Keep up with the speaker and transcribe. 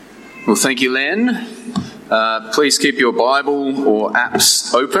Well, thank you, Len. Please keep your Bible or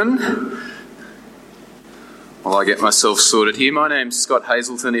apps open while I get myself sorted here. My name's Scott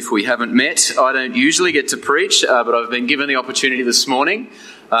Hazelton. If we haven't met, I don't usually get to preach, but I've been given the opportunity this morning,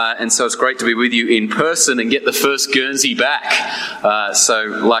 and so it's great to be with you in person and get the first Guernsey back. So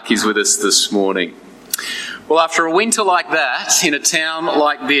Lucky's with us this morning. Well, after a winter like that, in a town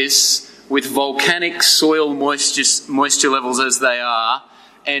like this, with volcanic soil moisture levels as they are,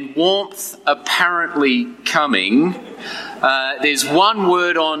 and warmth apparently coming, there's one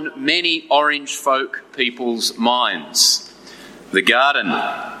word on many orange folk people's minds: the garden.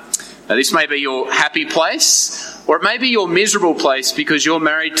 Now, this may be your happy place, or it may be your miserable place because you're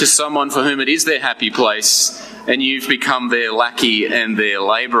married to someone for whom it is their happy place and you've become their lackey and their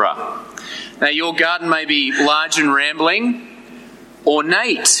labourer. Now, your garden may be large and rambling,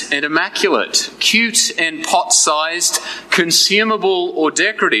 ornate and immaculate, cute and pot-sized, consumable or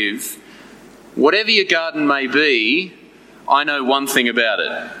decorative. Whatever your garden may be, I know one thing about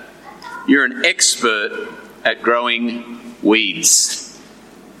it: you're an expert at growing weeds.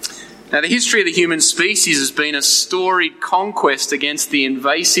 Now, the history of the human species has been a storied conquest against the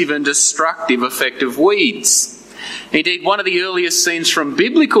invasive and destructive effect of weeds. Indeed, one of the earliest scenes from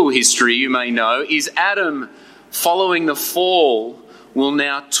biblical history, you may know, is Adam, following the fall, will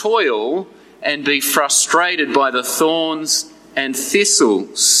now toil and be frustrated by the thorns and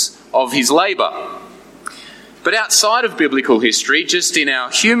thistles of his labour. But outside of biblical history, just in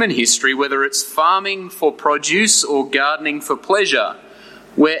our human history, whether it's farming for produce or gardening for pleasure,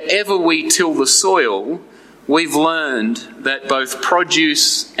 wherever we till the soil, we've learned that both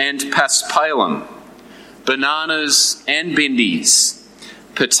produce and paspalum, bananas and bindies,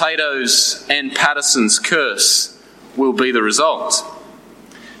 potatoes and Patterson's curse will be the result.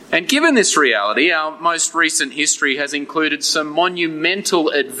 And given this reality, our most recent history has included some monumental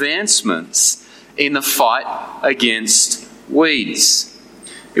advancements in the fight against weeds.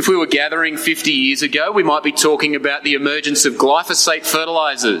 If we were gathering 50 years ago, we might be talking about the emergence of glyphosate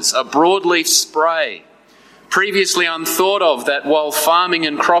fertilisers, a broadleaf spray, previously unthought of, that while farming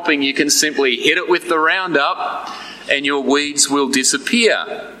and cropping you can simply hit it with the Roundup and your weeds will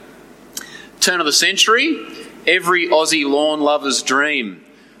disappear. Turn of the century, every Aussie lawn lover's dream: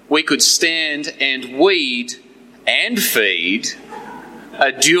 we could stand and weed and feed,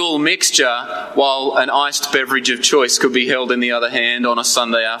 a dual mixture, while an iced beverage of choice could be held in the other hand on a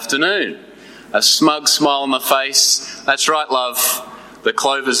Sunday afternoon. A smug smile on the face. That's right, love. The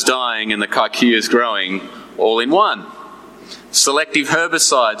clover's dying and the kikuyu's growing, all in one. Selective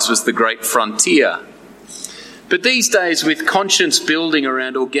herbicides was the great frontier. But these days, with conscience building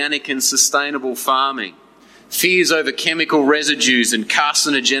around organic and sustainable farming, fears over chemical residues and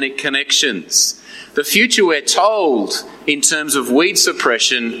carcinogenic connections, the future, we're told, in terms of weed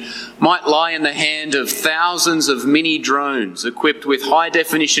suppression, might lie in the hand of thousands of mini drones equipped with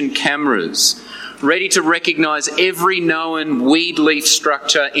high-definition cameras, ready to recognise every known weed leaf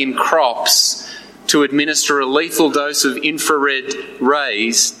structure in crops to administer a lethal dose of infrared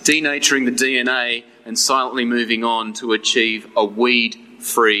rays, denaturing the DNA and silently moving on to achieve a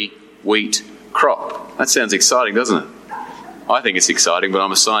weed-free wheat crop. That sounds exciting, doesn't it? I think it's exciting, but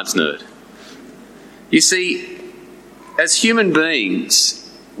I'm a science nerd. You see, as human beings,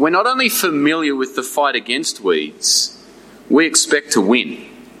 we're not only familiar with the fight against weeds, we expect to win.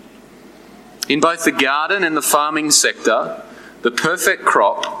 In both the garden and the farming sector, the perfect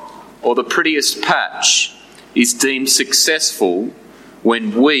crop or the prettiest patch is deemed successful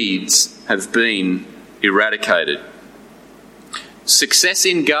when weeds have been eradicated. Success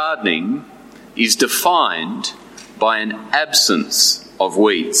in gardening is defined by an absence of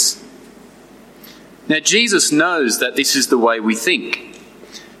weeds. Now, Jesus knows that this is the way we think.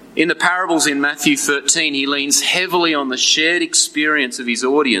 In the parables in Matthew 13, he leans heavily on the shared experience of his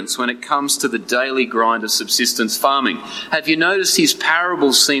audience when it comes to the daily grind of subsistence farming. Have you noticed his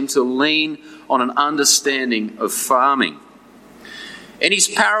parables seem to lean on an understanding of farming? In his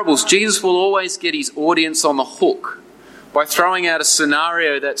parables, Jesus will always get his audience on the hook by throwing out a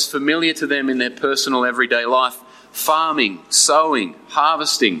scenario that's familiar to them in their personal everyday life: farming, sowing,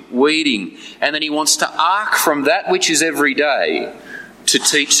 harvesting, weeding. And then he wants to arc from that which is everyday to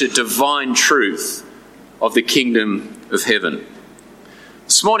teach the divine truth of the kingdom of heaven.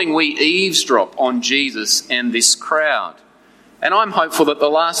 This morning we eavesdrop on Jesus and this crowd. And I'm hopeful that the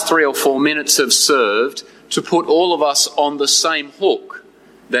last 3 or 4 minutes have served to put all of us on the same hook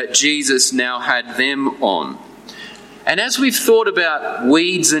that Jesus now had them on. And as we've thought about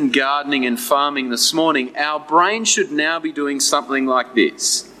weeds and gardening and farming this morning, our brain should now be doing something like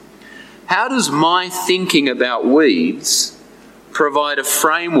this. How does my thinking about weeds provide a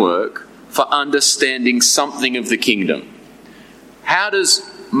framework for understanding something of the kingdom? How does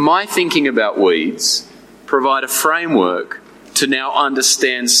my thinking about weeds provide a framework to now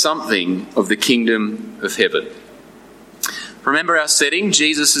understand something of the kingdom of heaven? Remember our setting.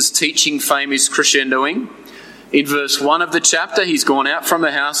 Jesus' teaching fame is crescendoing. In verse 1 of the chapter, he's gone out from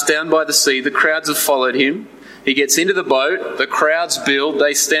the house down by the sea. The crowds have followed him. He gets into the boat. The crowds build.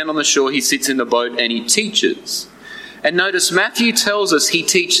 They stand on the shore. He sits in the boat and he teaches. And notice Matthew tells us he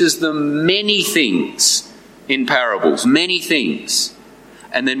teaches them many things in parables. Many things.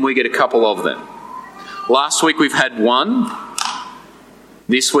 And then we get a couple of them. Last week we've had one.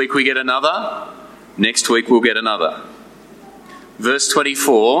 This week we get another. Next week we'll get another. Verse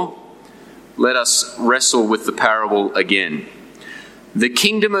 24, let us wrestle with the parable again. The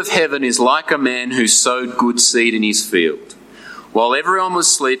kingdom of heaven is like a man who sowed good seed in his field. While everyone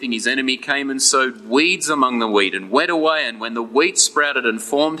was sleeping, his enemy came and sowed weeds among the wheat and went away. And when the wheat sprouted and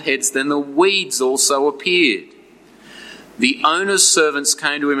formed heads, then the weeds also appeared. The owner's servants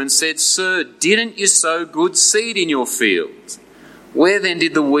came to him and said, "Sir, didn't you sow good seed in your field? Where then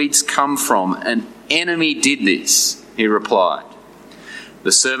did the weeds come from? An enemy did this," he replied.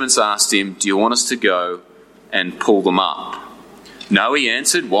 The servants asked him, "Do you want us to go and pull them up?" "No," he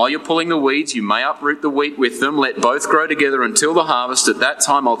answered. "While you're pulling the weeds, you may uproot the wheat with them. Let both grow together until the harvest. At that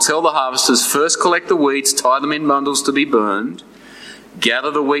time, I'll tell the harvesters, first collect the weeds, tie them in bundles to be burned.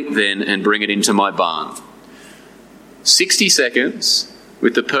 Gather the wheat then and bring it into my barn." 60 seconds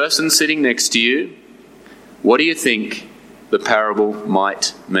with the person sitting next to you. What do you think the parable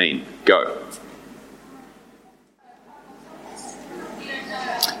might mean? Go.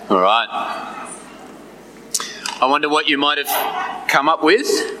 All right. I wonder what you might have come up with.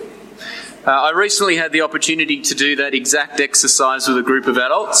 I recently had the opportunity to do that exact exercise with a group of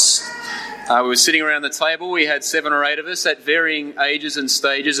adults. We were sitting around the table. We had 7 or 8 of us at varying ages and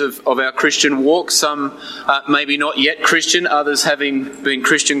stages of our Christian walk. Some maybe not yet Christian, others having been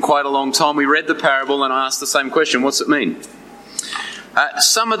Christian quite a long time. We read the parable and I asked the same question: what's it mean?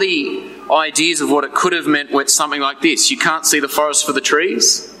 Some of the ideas of what it could have meant went something like this. You can't see the forest for the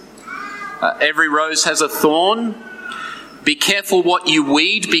trees. Every rose has a thorn. Be careful what you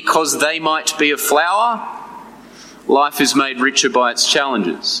weed because they might be a flower. Life is made richer by its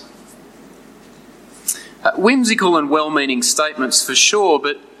challenges. Whimsical and well-meaning statements for sure,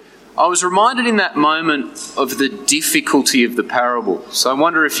 but I was reminded in that moment of the difficulty of the parables. I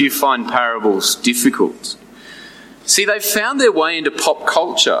wonder if you find parables difficult. See, they've found their way into pop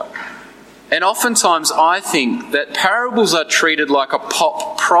culture. And oftentimes I think that parables are treated like a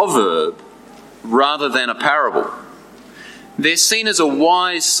pop proverb rather than a parable. They're seen as a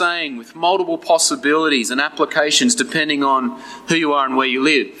wise saying with multiple possibilities and applications depending on who you are and where you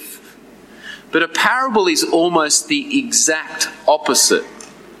live. But a parable is almost the exact opposite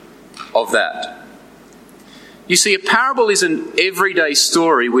of that. You see, a parable is an everyday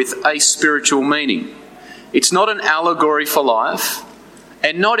story with a spiritual meaning. It's not an allegory for life,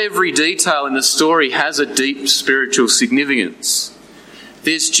 and not every detail in the story has a deep spiritual significance.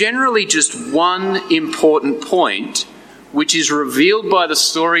 There's generally just one important point which is revealed by the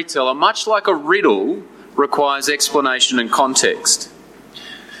storyteller, much like a riddle requires explanation and context.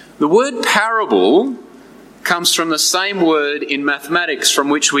 The word parable comes from the same word in mathematics from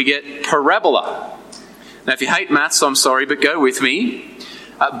which we get parabola. Now, if you hate maths, I'm sorry, but go with me.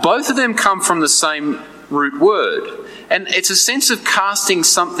 Both of them come from the same root word. And it's a sense of casting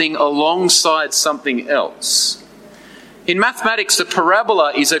something alongside something else. In mathematics, a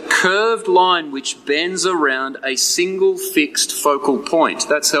parabola is a curved line which bends around a single fixed focal point.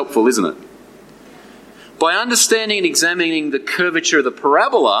 That's helpful, isn't it? By understanding and examining the curvature of the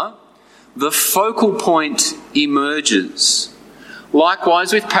parabola, the focal point emerges.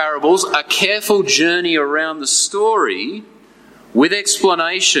 Likewise, with parables, a careful journey around the story with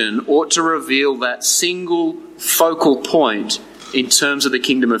explanation ought to reveal that single focal point in terms of the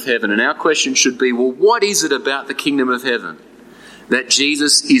kingdom of heaven. And our question should be, well, what is it about the kingdom of heaven that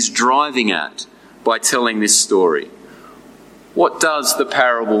Jesus is driving at by telling this story? What does the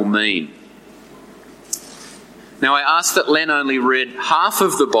parable mean? Now, I asked that Len only read half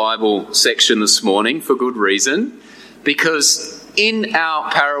of the Bible section this morning for good reason, because in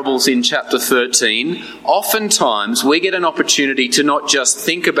our parables in chapter 13, oftentimes we get an opportunity to not just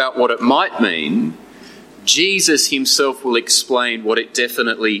think about what it might mean. Jesus himself will explain what it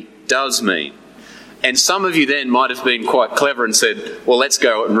definitely does mean. And some of you then might have been quite clever and said, well, let's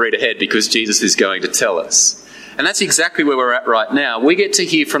go and read ahead because Jesus is going to tell us. And that's exactly where we're at right now. We get to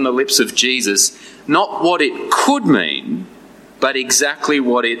hear from the lips of Jesus not what it could mean, but exactly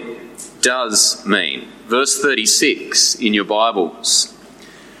what it does mean. verse 36 in your Bibles.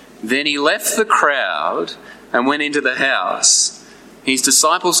 Then he left the crowd and went into the house. His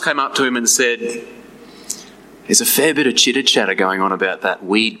disciples came up to him and said, "There's a fair bit of chitter-chatter going on about that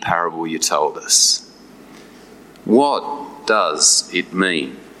weed parable you told us. What does it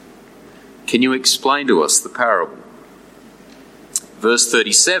mean? Can you explain to us the parable?" Verse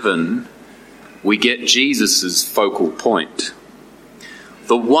 37, we get Jesus' focal point.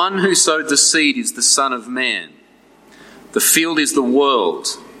 "The one who sowed the seed is the Son of Man. The field is the world.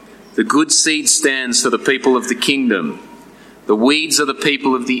 The good seed stands for the people of the kingdom. The weeds are the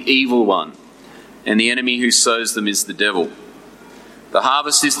people of the evil one, and the enemy who sows them is the devil. The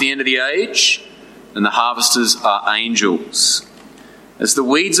harvest is the end of the age, and the harvesters are angels. As the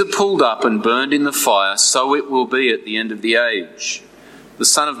weeds are pulled up and burned in the fire, so it will be at the end of the age. The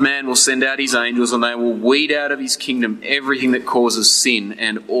Son of Man will send out his angels, and they will weed out of his kingdom everything that causes sin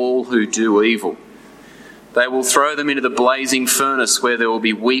and all who do evil. They will throw them into the blazing furnace, where there will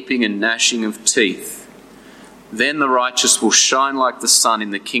be weeping and gnashing of teeth. Then the righteous will shine like the sun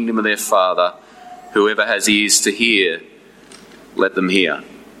in the kingdom of their Father. Whoever has ears to hear, let them hear."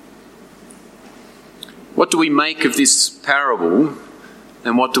 What do we make of this parable,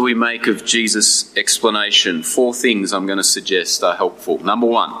 and what do we make of Jesus' explanation? 4 things I'm going to suggest are helpful. Number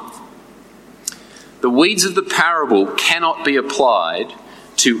 1, the weeds of the parable cannot be applied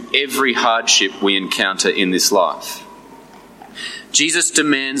to every hardship we encounter in this life. Jesus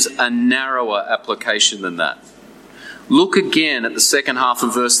demands a narrower application than that. Look again at the second half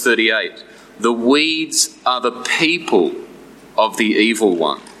of verse 38. The weeds are the people of the evil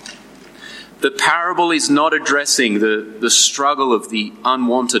one. The parable is not addressing the struggle of the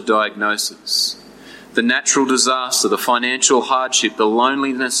unwanted diagnosis, the natural disaster, the financial hardship, the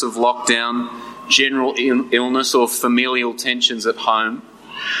loneliness of lockdown, general illness or familial tensions at home.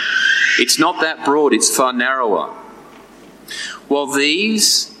 It's not that broad, it's far narrower. While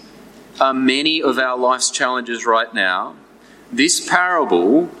these are many of our life's challenges right now, this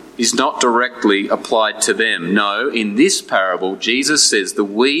parable is not directly applied to them. No, in this parable, Jesus says the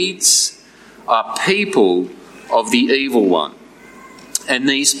weeds are people of the evil one. And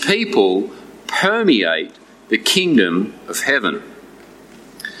these people permeate the kingdom of heaven.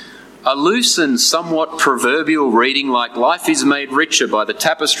 A loose and somewhat proverbial reading like "life is made richer by the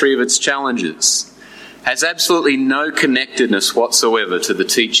tapestry of its challenges" has absolutely no connectedness whatsoever to the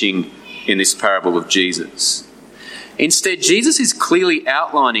teaching in this parable of Jesus. Instead, Jesus is clearly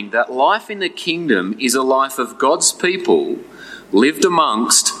outlining that life in the kingdom is a life of God's people lived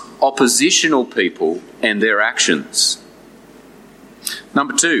amongst oppositional people and their actions.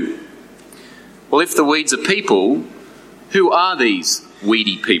 Number 2, well, if the weeds are people, who are these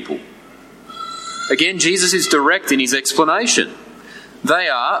weedy people? Again, Jesus is direct in his explanation. They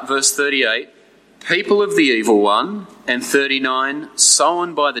are, verse 38, people of the evil one, and 39,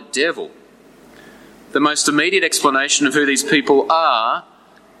 sown by the devil. The most immediate explanation of who these people are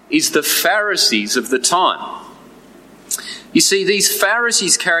is the Pharisees of the time. You see, these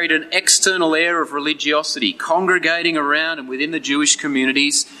Pharisees carried an external air of religiosity, congregating around and within the Jewish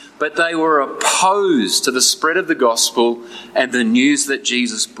communities, but they were opposed to the spread of the gospel and the news that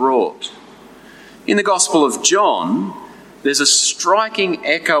Jesus brought. In the Gospel of John, there's a striking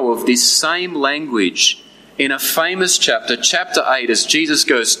echo of this same language in a famous chapter, chapter 8, as Jesus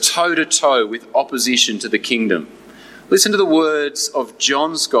goes toe-to-toe with opposition to the kingdom. Listen to the words of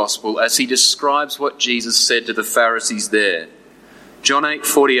John's Gospel as he describes what Jesus said to the Pharisees there. John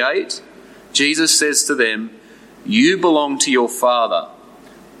 8:48, Jesus says to them, "You belong to your father,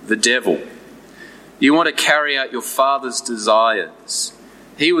 the devil. You want to carry out your father's desires.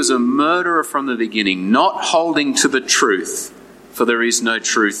 He was a murderer from the beginning, not holding to the truth, for there is no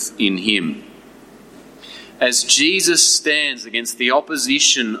truth in him." As Jesus stands against the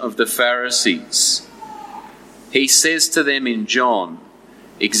opposition of the Pharisees, he says to them in John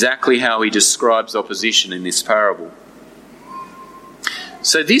exactly how he describes opposition in this parable.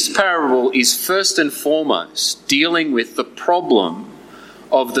 So this parable is first and foremost dealing with the problem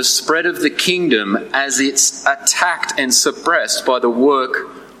of the spread of the kingdom as it's attacked and suppressed by the work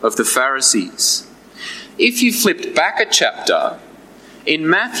of the Pharisees. If you flipped back a chapter, in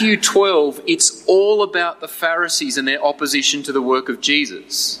Matthew 12, it's all about the Pharisees and their opposition to the work of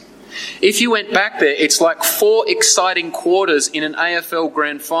Jesus. If you went back there, it's like 4 exciting quarters in an AFL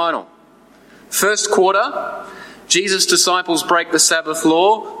grand final. First quarter, Jesus' disciples break the Sabbath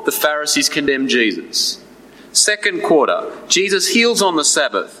law, the Pharisees condemn Jesus. Second quarter, Jesus heals on the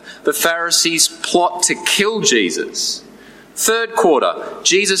Sabbath, the Pharisees plot to kill Jesus. Third quarter,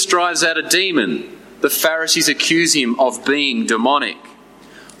 Jesus drives out a demon, the Pharisees accuse him of being demonic.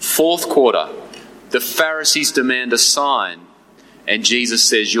 Fourth quarter, The Pharisees demand a sign, and Jesus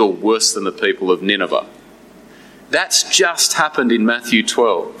says, "You're worse than the people of Nineveh." That's just happened in Matthew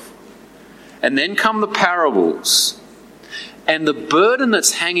 12. And then come the parables. And the burden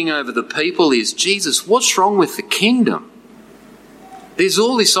that's hanging over the people is, Jesus, what's wrong with the kingdom? There's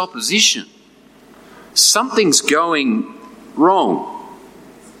all this opposition. Something's going wrong.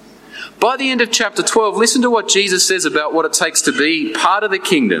 By the end of chapter 12, listen to what Jesus says about what it takes to be part of the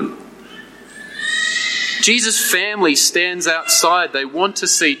kingdom. Jesus' family stands outside. They want to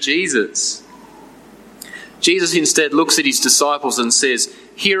see Jesus. Jesus instead looks at his disciples and says,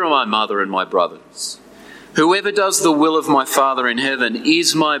 "Here are my mother and my brothers. Whoever does the will of my Father in heaven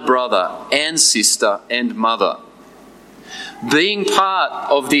is my brother and sister and mother." Being part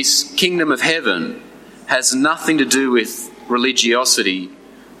of this kingdom of heaven has nothing to do with religiosity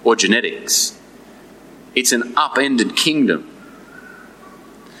or genetics. It's an upended kingdom.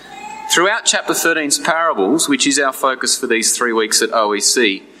 Throughout chapter 13's parables, which is our focus for these 3 weeks at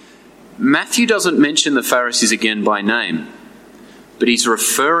OEC, Matthew doesn't mention the Pharisees again by name, but he's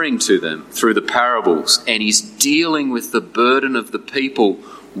referring to them through the parables, and he's dealing with the burden of the people.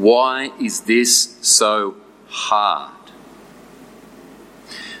 Why is this so hard?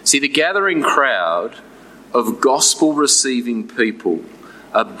 See, the gathering crowd of gospel-receiving people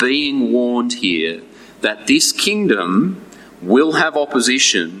are being warned here that this kingdom will have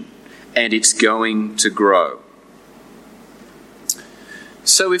opposition and it's going to grow.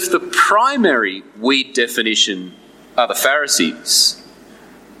 So if the primary weed definition are the Pharisees,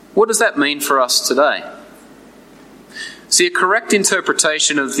 what does that mean for us today? See, a correct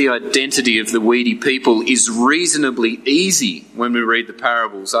interpretation of the identity of the weedy people is reasonably easy when we read the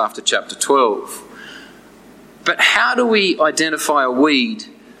parables after chapter 12. But how do we identify a weed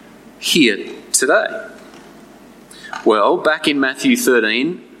here today? Well, back in Matthew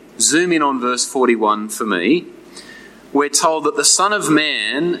 13, zoom in on verse 41 for me. We're told that the Son of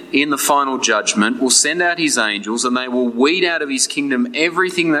Man in the final judgment will send out his angels, and they will weed out of his kingdom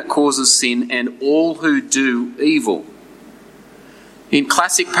everything that causes sin and all who do evil. In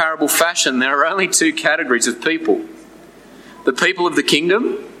classic parable fashion, there are only 2 categories of people: the people of the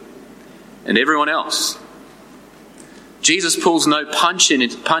kingdom and everyone else. Jesus pulls no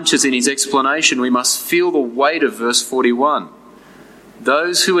punches in his explanation. We must feel the weight of verse 41.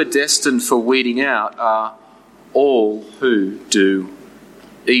 Those who are destined for weeding out are all who do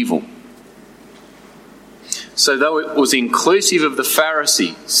evil. So though it was inclusive of the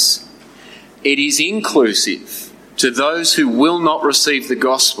Pharisees, it is inclusive to those who will not receive the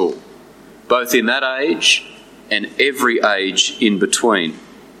gospel, both in that age and every age in between.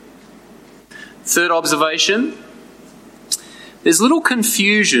 Third observation, there's little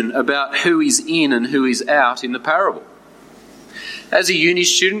confusion about who is in and who is out in the parable. As a uni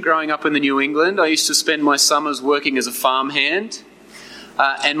student growing up in the New England, I used to spend my summers working as a farmhand,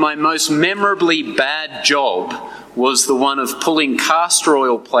 and my most memorably bad job was the one of pulling castor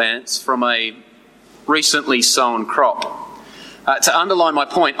oil plants from a recently sown crop. To underline my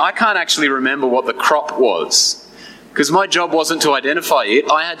point, I can't actually remember what the crop was, because my job wasn't to identify it.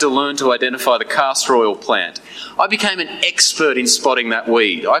 I had to learn to identify the castor oil plant. I became an expert in spotting that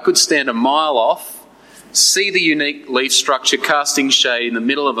weed. I could stand a mile off, see the unique leaf structure casting shade in the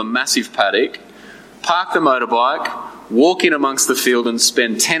middle of a massive paddock, park the motorbike, walk in amongst the field and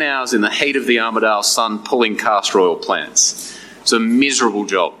spend 10 hours in the heat of the Armidale sun pulling castor oil plants. It's a miserable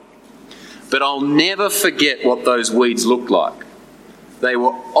job. But I'll never forget what those weeds looked like. They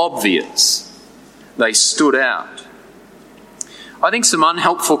were obvious. They stood out. I think some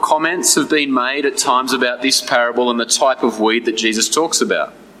unhelpful comments have been made at times about this parable and the type of weed that Jesus talks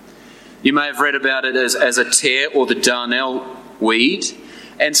about. You may have read about it as a tare or the darnel weed,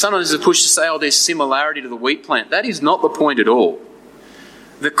 and sometimes there's a push to say, there's similarity to the wheat plant. That is not the point at all.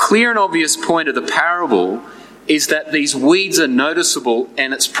 The clear and obvious point of the parable is that these weeds are noticeable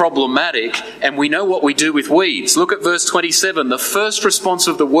and it's problematic, and we know what we do with weeds. Look at verse 27. The first response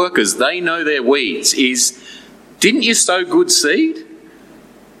of the workers, they know their weeds, is, "Didn't you sow good seed?"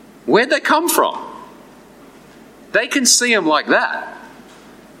 Where'd they come from? They can see them like that.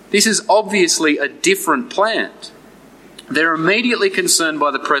 This is obviously a different plant. They're immediately concerned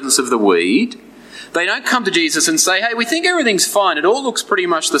by the presence of the weed. They don't come to Jesus and say, "Hey, we think everything's fine. It all looks pretty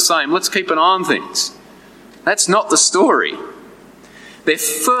much the same. Let's keep an eye on things." That's not the story. Their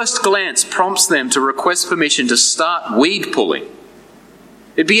first glance prompts them to request permission to start weed pulling.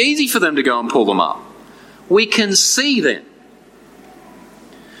 It'd be easy for them to go and pull them up. We can see them.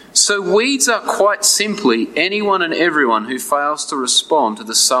 So weeds are quite simply anyone and everyone who fails to respond to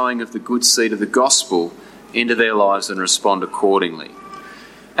the sowing of the good seed of the gospel into their lives and respond accordingly.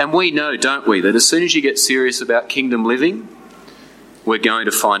 And we know, don't we, that as soon as you get serious about kingdom living, we're going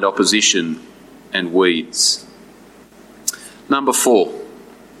to find opposition and weeds. Number 4.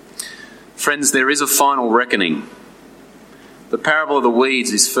 Friends, there is a final reckoning. The parable of the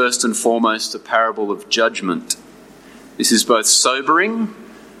weeds is first and foremost a parable of judgment. This is both sobering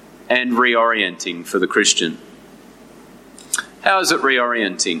and reorienting for the Christian. How is it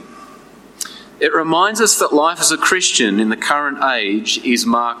reorienting? It reminds us that life as a Christian in the current age is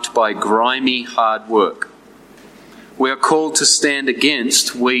marked by grimy hard work. We are called to stand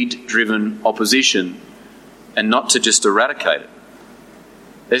against weed-driven opposition and not to just eradicate it.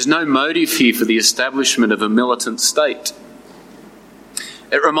 There's no motive here for the establishment of a militant state.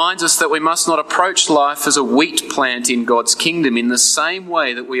 It reminds us that we must not approach life as a wheat plant in God's kingdom in the same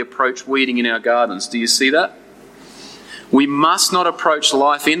way that we approach weeding in our gardens. Do you see that? We must not approach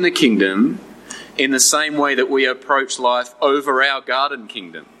life in the kingdom in the same way that we approach life over our garden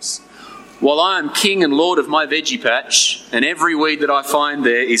kingdoms. While I am king and lord of my veggie patch, and every weed that I find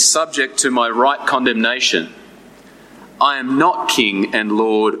there is subject to my right condemnation, I am not king and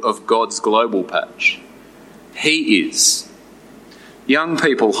lord of God's global patch. He is. Young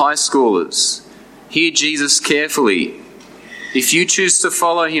people, high schoolers, hear Jesus carefully. If you choose to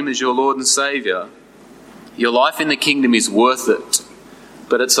follow him as your Lord and Saviour, your life in the kingdom is worth it,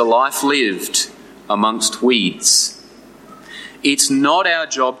 but it's a life lived amongst weeds. It's not our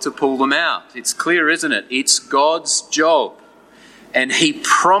job to pull them out. It's clear, isn't it? It's God's job, and he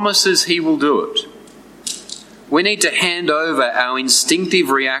promises he will do it. We need to hand over our instinctive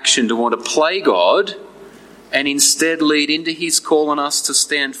reaction to want to play God and instead lead into his call on us to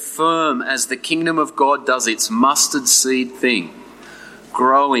stand firm as the kingdom of God does its mustard seed thing,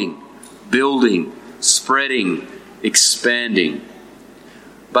 growing, building, spreading, expanding.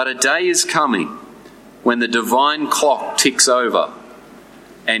 But a day is coming when the divine clock ticks over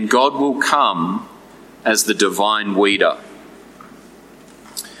and God will come as the divine weeder.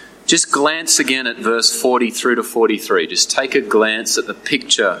 Just glance again at verse 40 through to 43. Just take a glance at the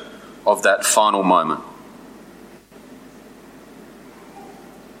picture of that final moment.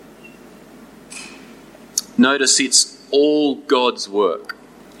 Notice it's all God's work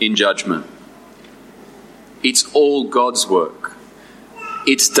in judgment. It's all God's work.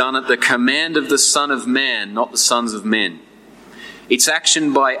 It's done at the command of the Son of Man, not the sons of men. It's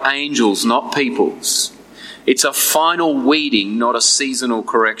action by angels, not peoples. It's a final weeding, not a seasonal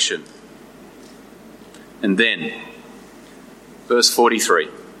correction. And then, verse 43,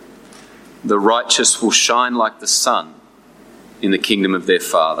 the righteous will shine like the sun in the kingdom of their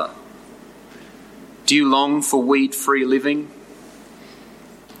Father. Do you long for weed-free living?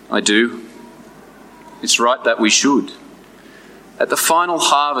 I do. It's right that we should. At the final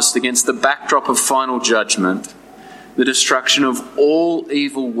harvest, against the backdrop of final judgment, the destruction of all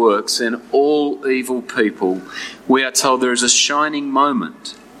evil works and all evil people, we are told there is a shining moment.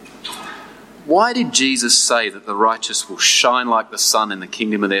 Why did Jesus say that the righteous will shine like the sun in the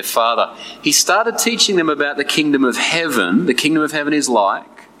kingdom of their Father? He started teaching them about the kingdom of heaven. The kingdom of heaven is like.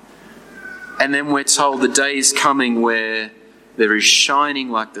 And then we're told the day is coming where there is shining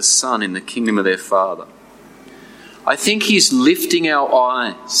like the sun in the kingdom of their Father. I think he's lifting our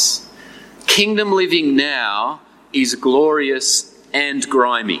eyes. Kingdom living now is glorious and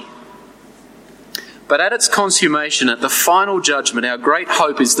grimy. But at its consummation, at the final judgment, our great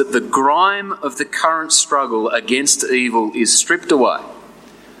hope is that the grime of the current struggle against evil is stripped away.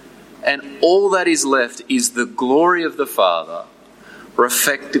 And all that is left is the glory of the Father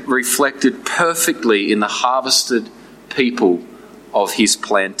reflected perfectly in the harvested people of his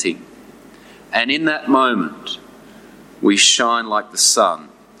planting. And in that moment, we shine like the sun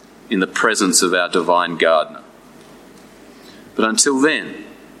in the presence of our divine gardener. But until then,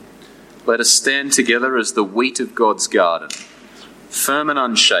 let us stand together as the wheat of God's garden, firm and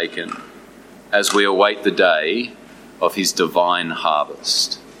unshaken, as we await the day of his divine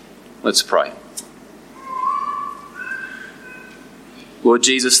harvest. Let's pray. Lord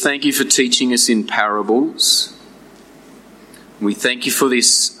Jesus, thank you for teaching us in parables. We thank you for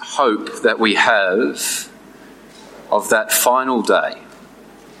this hope that we have of that final day.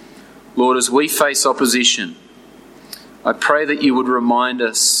 Lord, as we face opposition, I pray that you would remind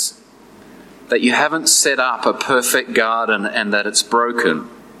us that you haven't set up a perfect garden and that it's broken,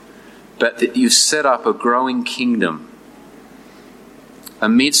 but that you've set up a growing kingdom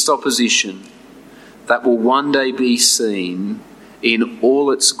amidst opposition that will one day be seen in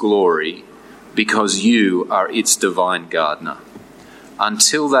all its glory because you are its divine gardener.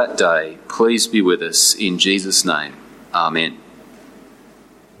 Until that day, please be with us in Jesus' name. Amen.